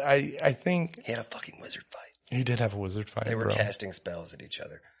 But I think he had a fucking wizard fight. He did have a wizard fight. They were casting spells at each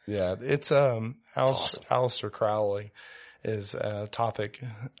other. Yeah. It's awesome. Aleister Crowley is a topic,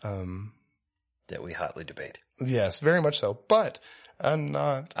 that we hotly debate. Yes, very much so. But I'm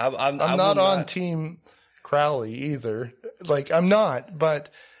not on team Crowley either. Like, I'm not, but,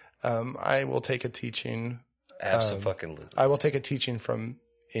 I will take a teaching. Absolutely. I will take a teaching from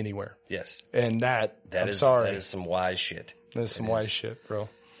anywhere. Yes. And that is some wise shit. That is some wise shit, bro.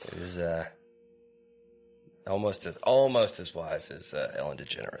 It is, almost as wise as, Ellen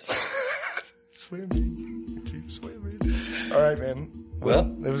DeGeneres. Swimming. Keep swimming. All right, man. Well,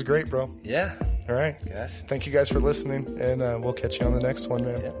 it was great, bro. Yeah. All right. Yes. Thank you guys for listening, and we'll catch you on the next one,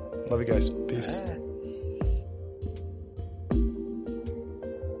 man. Yeah. Love you guys. Peace.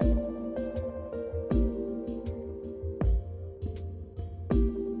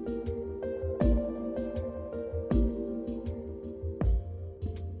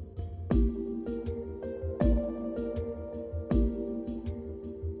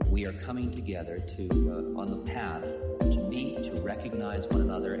 We are coming together to on the path to meet, to recognize one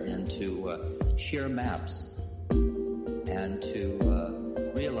another, and to share maps, and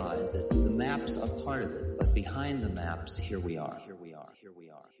to realize that the maps are part of it, but behind the maps, here we are.